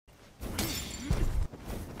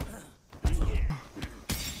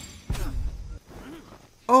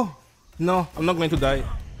Oh, no, I'm not going to die.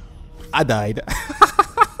 I died.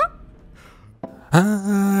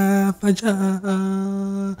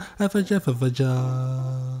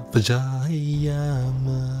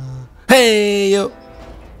 Hey, yo.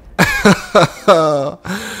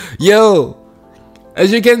 Yo,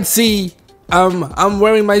 as you can see, I'm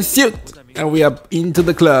wearing my suit and we are into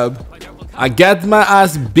the club. I got my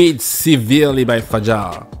ass beat severely by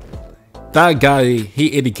Fajar. That guy,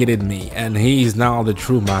 he educated me and he is now the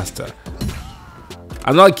true master.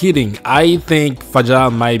 I'm not kidding, I think Fajar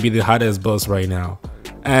might be the hardest boss right now.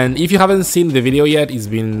 And if you haven't seen the video yet,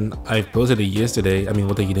 I posted it yesterday. I mean,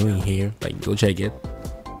 what are you doing here? Like, go check it.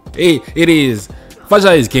 Hey, it is.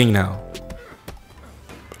 Fajar is king now.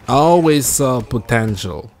 I always saw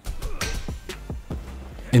potential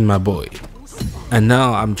in my boy. And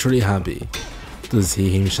now I'm truly happy to see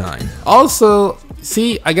him shine. Also,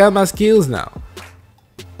 see, I got my skills now.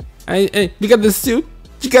 Hey, you got the suit?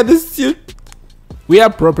 You got the suit? We are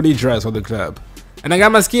properly dressed for the club. And I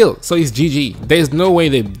got my skill, so it's GG. There's no way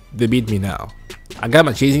they beat me now. I got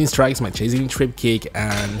my chasing strikes, my chasing trip kick,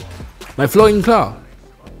 and my flowing claw.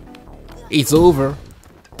 It's over.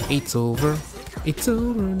 It's over. It's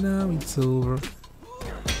over now, it's over.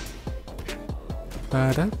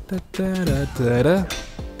 Da da da da da da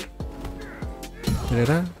da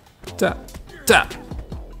da da da.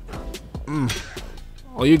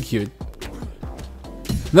 Oh, you cute.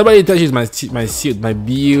 Nobody touches my suit, my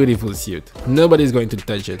beautiful suit. Nobody's going to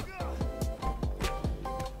touch it.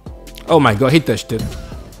 Oh my god, he touched it.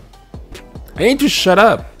 I need to shut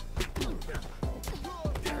up.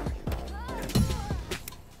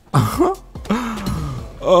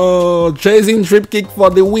 Oh, chasing trip kick for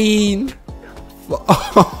the win.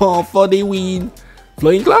 For the win.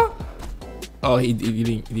 Flowing claw? Oh, he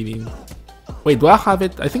didn't. Wait, do I have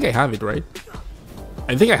it? I think I have it, right?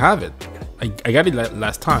 I think I have it. I got it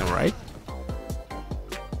last time, right?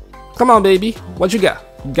 Come on, baby. What you got?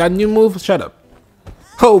 You got a new move? Shut up.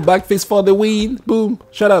 Oh, back fist for the win. Boom.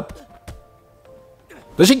 Shut up.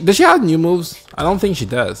 Does she have new moves? I don't think she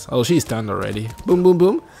does. Oh, she's stunned already. Boom, boom,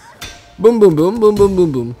 boom. Boom, boom, boom, boom, boom,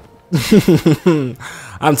 boom, boom.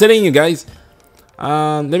 I'm telling you guys.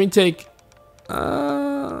 Let me take.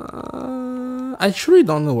 I truly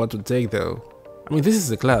don't know what to take though. I mean, this is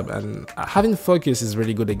a club, and having focus is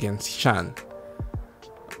really good against Shan.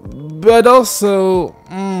 But also,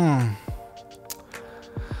 I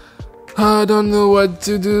don't know what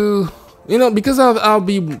to do. You know, because I'll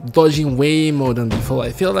be dodging way more than before.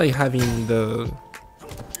 I feel like having the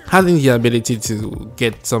ability to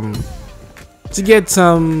get some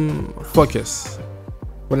focus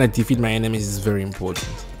when I defeat my enemies is very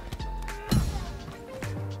important.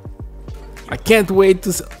 I can't wait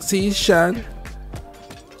to see Shan.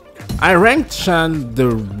 I ranked Shan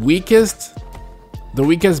the weakest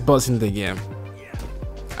boss in the game,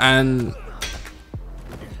 and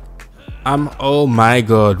oh my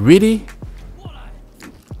god, really?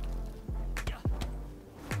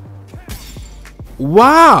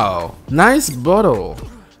 Wow, nice bottle.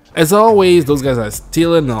 As always, those guys are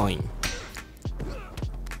still annoying.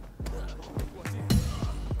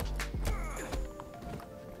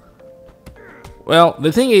 Well,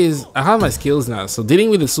 the thing is, I have my skills now, so dealing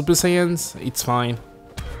with the Super Saiyans, it's fine.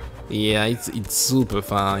 Yeah, it's super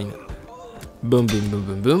fine. Boom, boom, boom,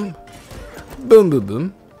 boom, boom. Boom, boom,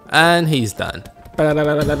 boom. And he's done.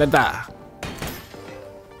 Ba-da-da-da-da-da-da.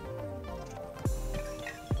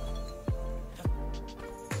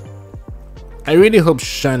 I really hope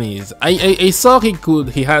Shan is. I saw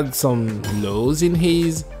he had some lows in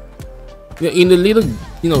his, in the little,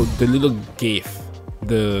 you know, the little gif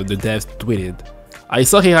the devs tweeted. I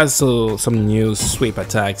saw he has some new sweep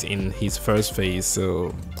attacks in his first phase,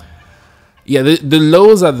 so yeah, the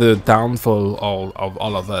lows are the downfall of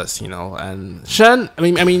all of us, you know. And Shan, I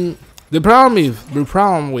mean, the problem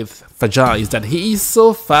with Fajar is that he is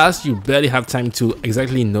so fast, you barely have time to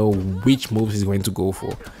exactly know which moves he's going to go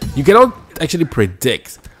for. You cannot actually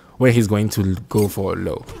predict where he's going to go for a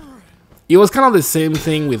low. It was kind of the same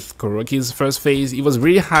thing with Kuroki's first phase. It was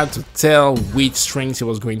really hard to tell which strengths he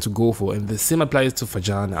was going to go for, and the same applies to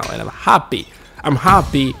Fajar now. And I'm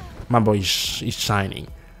happy my boy is shining.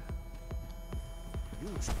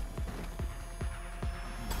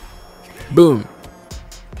 Boom.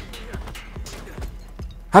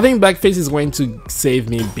 Having backface is going to save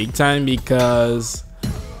me big time because,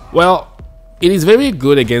 well, it is very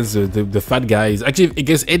good against the fat guys, actually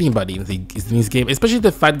against anybody in this game, especially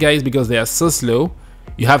the fat guys, because they are so slow.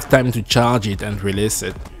 You have time to charge it and release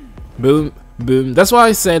it. Boom, boom. That's why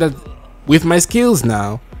I said that with my skills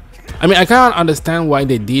now, I mean, I can't understand why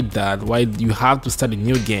they did that, why you have to start a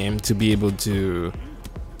new game to be able to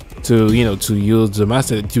to, you know, to use the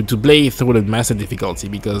master to play through the master difficulty,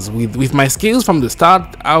 because with my skills from the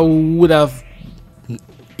start, it would have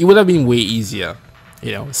been way easier,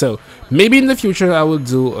 you know. So maybe in the future I will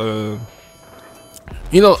do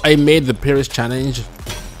you know, I made the Paris challenge.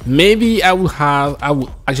 Maybe I will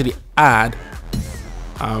actually add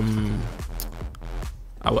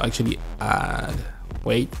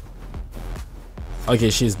wait, okay,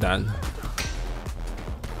 she's done.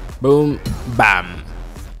 Boom, bam.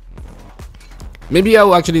 Maybe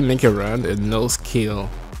I'll actually make a run, a no skill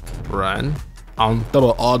run, on top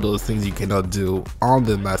of all those things you cannot do on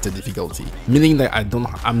the master difficulty, meaning that I'm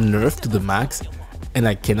nerfed to the max and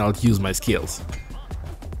I cannot use my skills.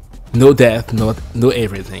 No death, no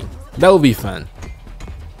everything. That would be fun.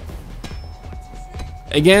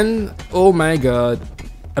 Again, oh my god,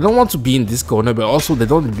 I don't want to be in this corner, but also they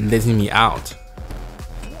don't be letting me out.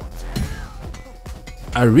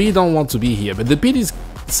 I really don't want to be here, but the pit is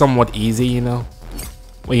somewhat easy, you know,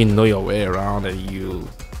 when you know your way around and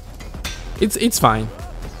it's fine.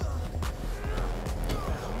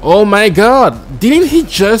 Oh my god, didn't he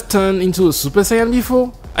just turn into a Super Saiyan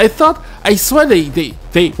before? I swear they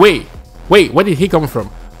wait, where did he come from?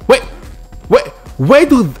 Where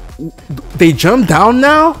do they jump down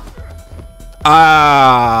now?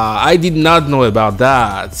 Ah, I did not know about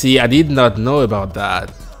that. See, I did not know about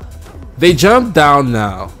that. They jump down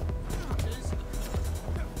now.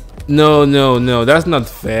 No, that's not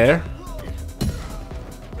fair.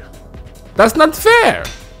 That's not fair.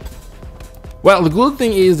 Well, the good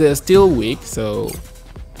thing is they're still weak, so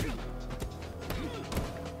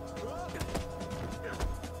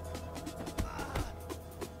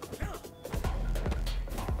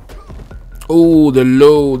oh, the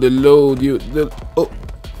load,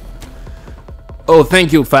 oh,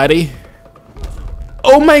 thank you, fatty.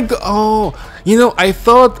 Oh my god. Oh, you know, I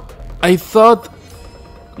thought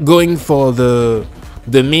going for the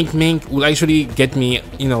mink will actually get me,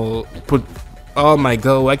 you know, oh my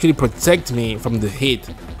god, will actually protect me from the hit,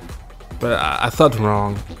 but I thought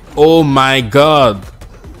wrong. Oh my god.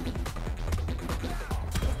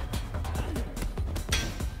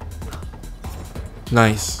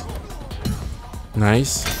 Nice.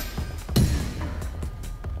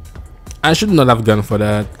 I should not have gone for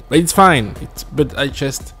that, but it's fine. But I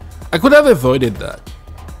could have avoided that.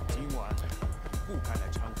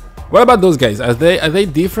 What about those guys? Are they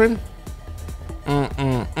different?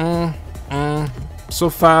 So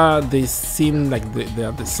far they seem like they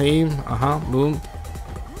are the same. Boom.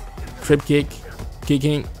 Trip kick,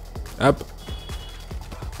 kicking up.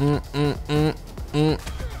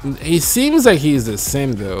 He seems like he's the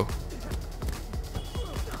same though.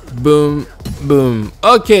 Boom, boom.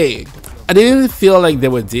 Okay, I didn't feel like they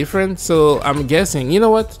were different, so I'm guessing. You know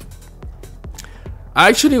what? I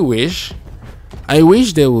actually wish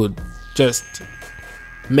they would just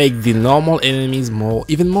make the normal enemies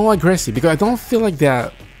even more aggressive, because I don't feel like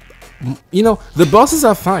they're, you know, the bosses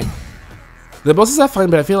are fine. The bosses are fine,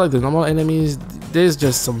 but I feel like the normal enemies, there's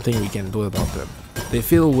just something we can do about them. They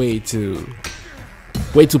feel way too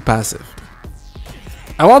passive.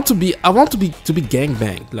 I want to be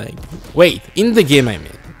gangbanged. Like, wait, in the game I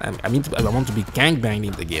want to be gangbanged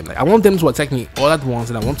in the game. Like, I want them to attack me all at once,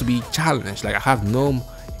 and I want to be challenged. Like, I have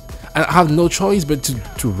no choice but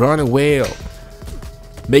to run away or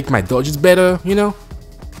make my dodges better, you know?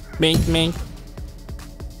 Mink.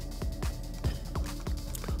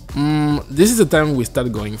 This is the time we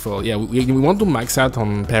start going for, yeah, we want to max out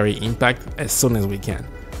on parry impact as soon as we can.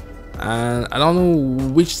 And I don't know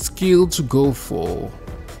which skill to go for.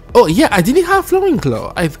 Oh yeah, I didn't have Flowing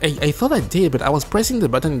Claw. I thought I did, but I was pressing the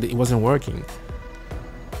button and it wasn't working.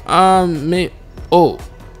 I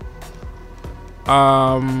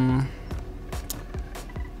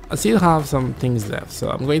still have some things left, so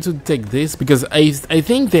I'm going to take this because I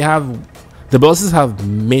think the bosses have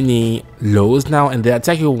many lows now, and they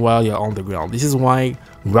attack you while you're on the ground. This is why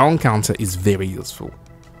ground counter is very useful.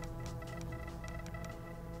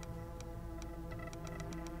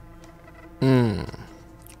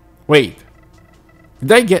 Wait,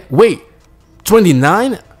 did I get, wait,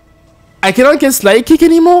 29? I cannot get slide kick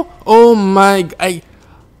anymore? Oh my,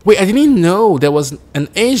 wait, I didn't know there was an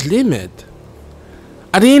age limit.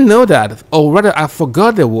 I didn't know that, or rather I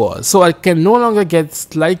forgot there was, so I can no longer get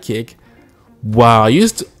slide kick. Wow,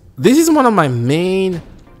 this is one of my main,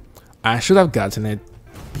 I should have gotten it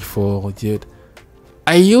before, dude.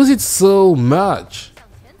 I use it so much.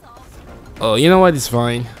 Oh, you know what, it's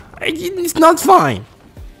fine. It's not fine.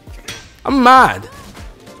 I'm mad.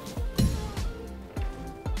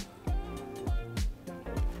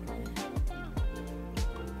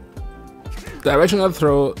 Directional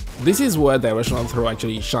throw. This is where directional throw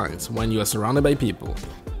actually shines, when you are surrounded by people.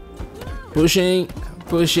 Pushing,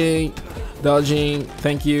 pushing, dodging.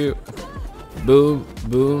 Thank you. Boom,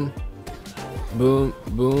 boom, boom,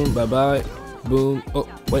 boom. Bye bye. Boom. Oh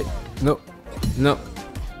wait, no, no.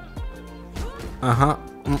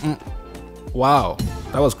 Wow,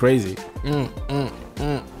 that was crazy.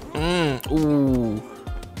 Ooh.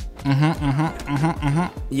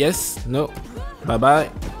 Yes. No. Bye bye.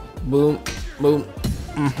 Boom. Boom.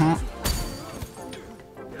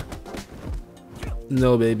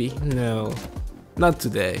 No, baby. No. Not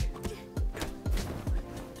today.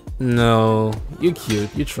 No. You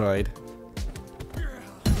cute. You tried.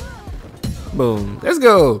 Boom. Let's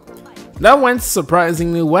go. That went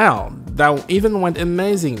surprisingly well. That even went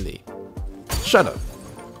amazingly. Shut up.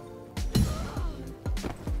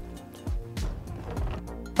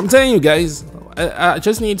 I'm telling you guys, I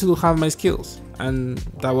just need to have my skills, and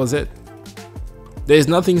that was it. There's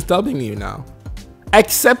nothing stopping you now,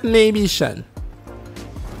 except maybe Shen.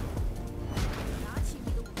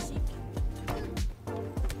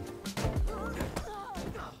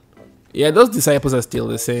 Yeah, those disciples are still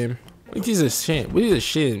the same, which is a shame. Which is a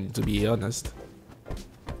shame, to be honest.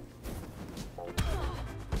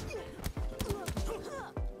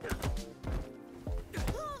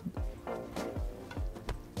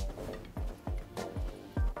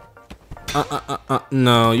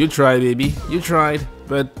 No, you tried, baby. You tried,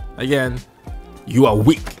 but again, you are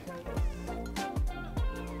weak.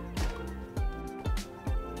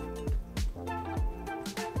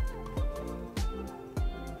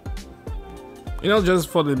 You know, just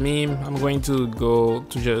for the meme, I'm going to go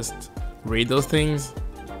to just read those things.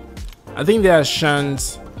 I think they are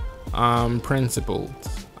Shen's principles,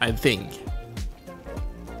 I think.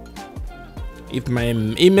 If my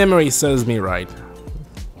memory serves me right.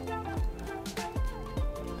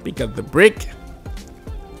 Pick up the brick.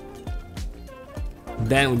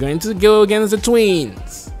 Then we're going to go against the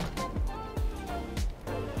twins.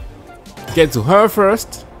 Get to her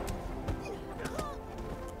first.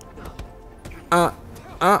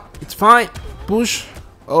 It's fine. Push.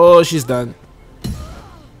 Oh, she's done.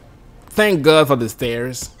 Thank God for the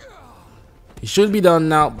stairs. It should be done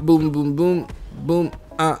now. Boom, boom, boom, boom.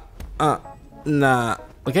 Nah.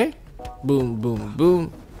 Okay. Boom, boom,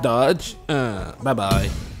 boom. Dodge. Bye bye.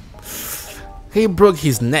 He broke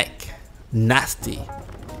his neck. Nasty.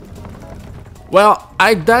 Well,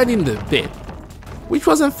 I died in the pit, which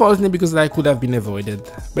was unfortunate because that could have been avoided.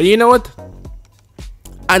 But you know what?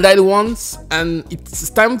 I died once, and it's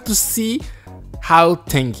time to see how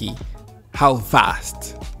tanky, how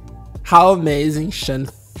fast, how amazing Shen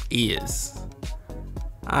is.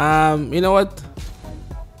 You know what?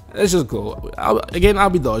 Let's just go. I'll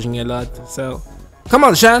be dodging a lot. So, come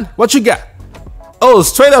on, Shen. What you got? Oh,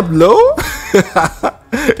 straight up low?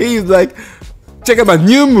 He's like, check out my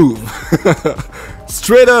new move.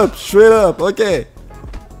 Straight up, okay.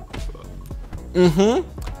 Boom,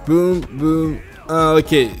 boom.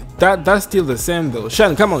 Okay, that's still the same though.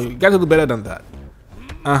 Shen, come on, you gotta do better than that.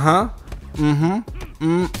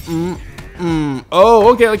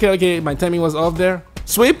 Oh, okay. My timing was off there.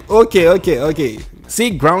 Sweep. Okay. See,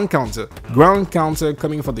 ground counter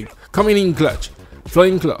coming in clutch.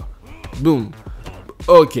 Flying claw. Boom.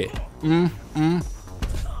 Okay.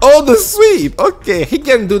 Oh, the sweep. Okay, he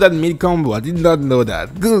can do that mid combo. I did not know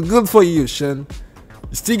that. Good for you, Shen.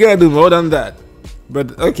 Still gotta do more than that.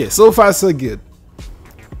 But okay, so far so good.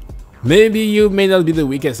 Maybe you may not be the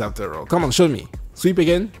weakest after all. Come on, show me. Sweep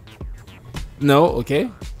again. No. Okay.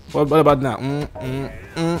 What about now?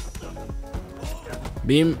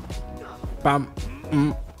 Beam. Bam.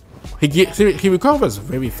 He recovers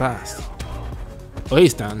very fast. Oh, he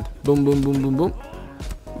stand. Boom, boom, boom, boom, boom.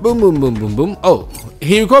 Boom, boom, boom, boom, boom. Oh,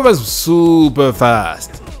 he recovers super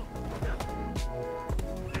fast.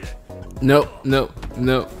 No.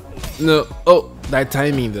 Oh, that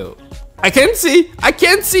timing though. I can't see.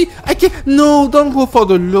 No, don't go for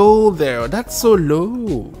the low there. That's so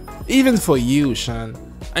low. Even for you, Shen.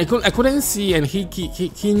 I couldn't see, and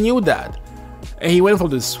he knew that, and he went for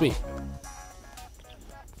the sweep.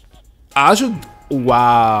 I should.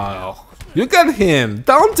 Wow. Look at him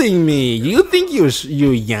taunting me. You think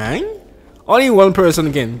you're Yang? Only one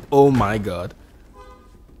person can. Oh my God.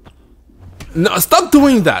 No, stop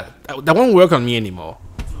doing that. That won't work on me anymore.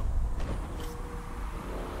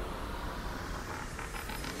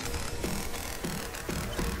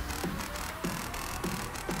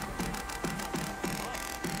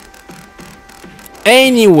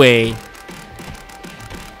 Anyway,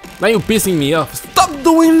 now you're pissing me off. Stop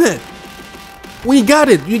doing it. We got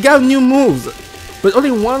it. You got new moves, but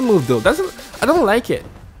only one move though. I don't like it.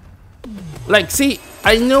 Like, see,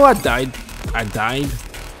 I know I died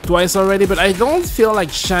twice already, but I don't feel like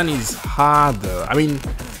Shani's harder. I mean,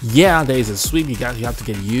 yeah, there is a sweep you have to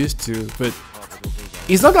get used to, but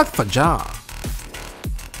it's not like Fajar.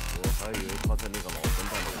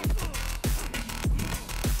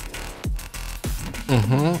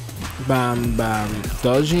 Bam, bam,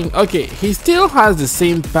 dodging. Okay, he still has the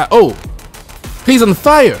same oh, he's on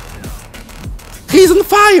fire. He's on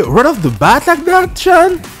fire right off the bat like that,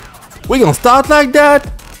 Shan. We gonna start like that,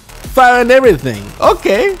 fire and everything.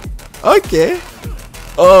 Okay, okay.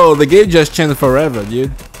 Oh, the game just changed forever,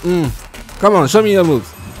 dude. Come on, show me your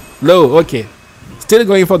moves. Low, okay. Still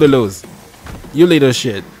going for the lows. You little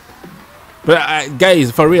shit. But guys,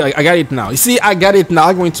 for real, I got it now. You see, I got it now.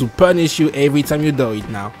 I'm going to punish you every time you do it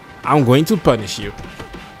now. I'm going to punish you.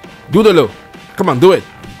 Do the low. Come on, do it.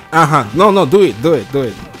 No, do it.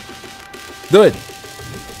 Do it.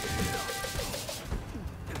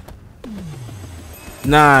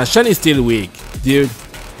 Nah, Shan is still weak, dude.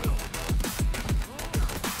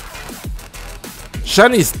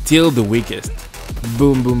 Shan is still the weakest.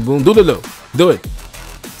 Boom, boom, boom. Do the low. Do it.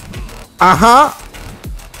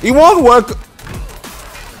 It won't work.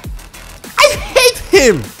 I hate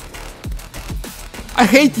him. I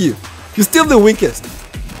hate you. You're still the weakest.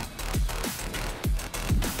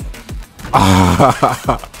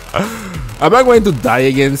 Am I going to die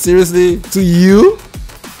again? Seriously? To you?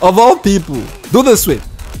 Of all people. Do the sweep.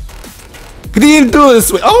 He didn't do the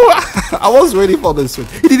sweep. Oh, I was waiting for the sweep.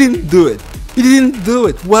 He didn't do it. He didn't do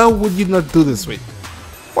it. Why would you not do the sweep?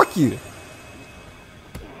 Fuck you.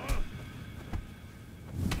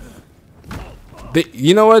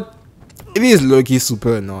 You know what? It is low-key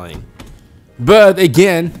super annoying. But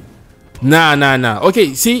again, nah.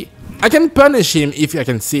 Okay, see, I can punish him if I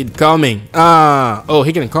can see it coming. Oh,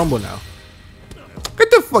 he can combo now.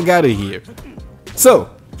 Get the fuck out of here. So,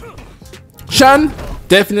 Shan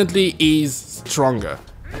definitely is stronger.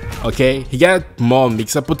 Okay, he got more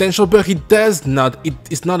mix-up potential, but he does not.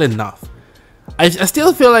 It's not enough. I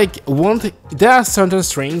still feel like there are certain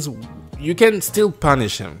strains you can still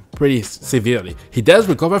punish him pretty severely. He does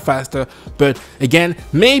recover faster, but again,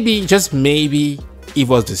 maybe, just maybe, it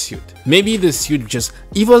was the suit. Maybe the suit just,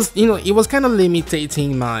 it was kind of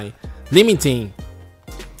limiting.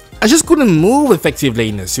 I just couldn't move effectively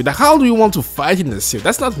in the suit. Like, how do you want to fight in the suit?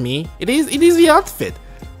 That's not me. It is the outfit.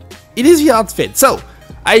 It is the outfit. So,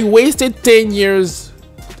 I wasted 10 years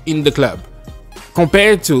in the club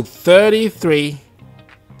compared to 33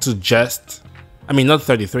 to just, I mean, not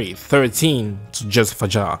 33, 13 to just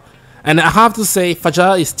Fajar. And I have to say,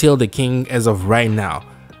 Fajar is still the king as of right now.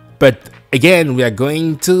 But again, we are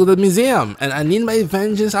going to the museum and I need my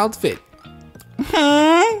vengeance outfit.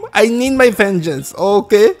 I need my vengeance,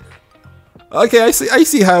 okay? Okay, I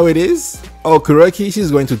see how it is. Oh, Kuroki,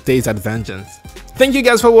 she's going to taste that vengeance. Thank you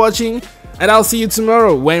guys for watching, and I'll see you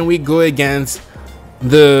tomorrow when we go against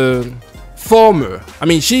the former. I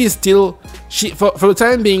mean, she is still, for the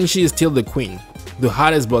time being, she is still the queen, the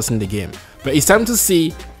hardest boss in the game. But it's time to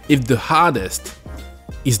see if the hardest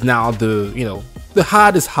is now the, the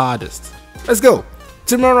hardest. Let's go.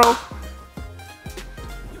 Tomorrow,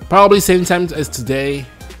 probably same time as today,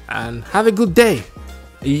 and have a good day.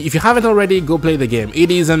 If you haven't already, go play the game.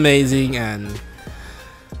 It is amazing, and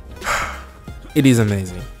it is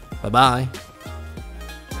amazing. Bye-bye.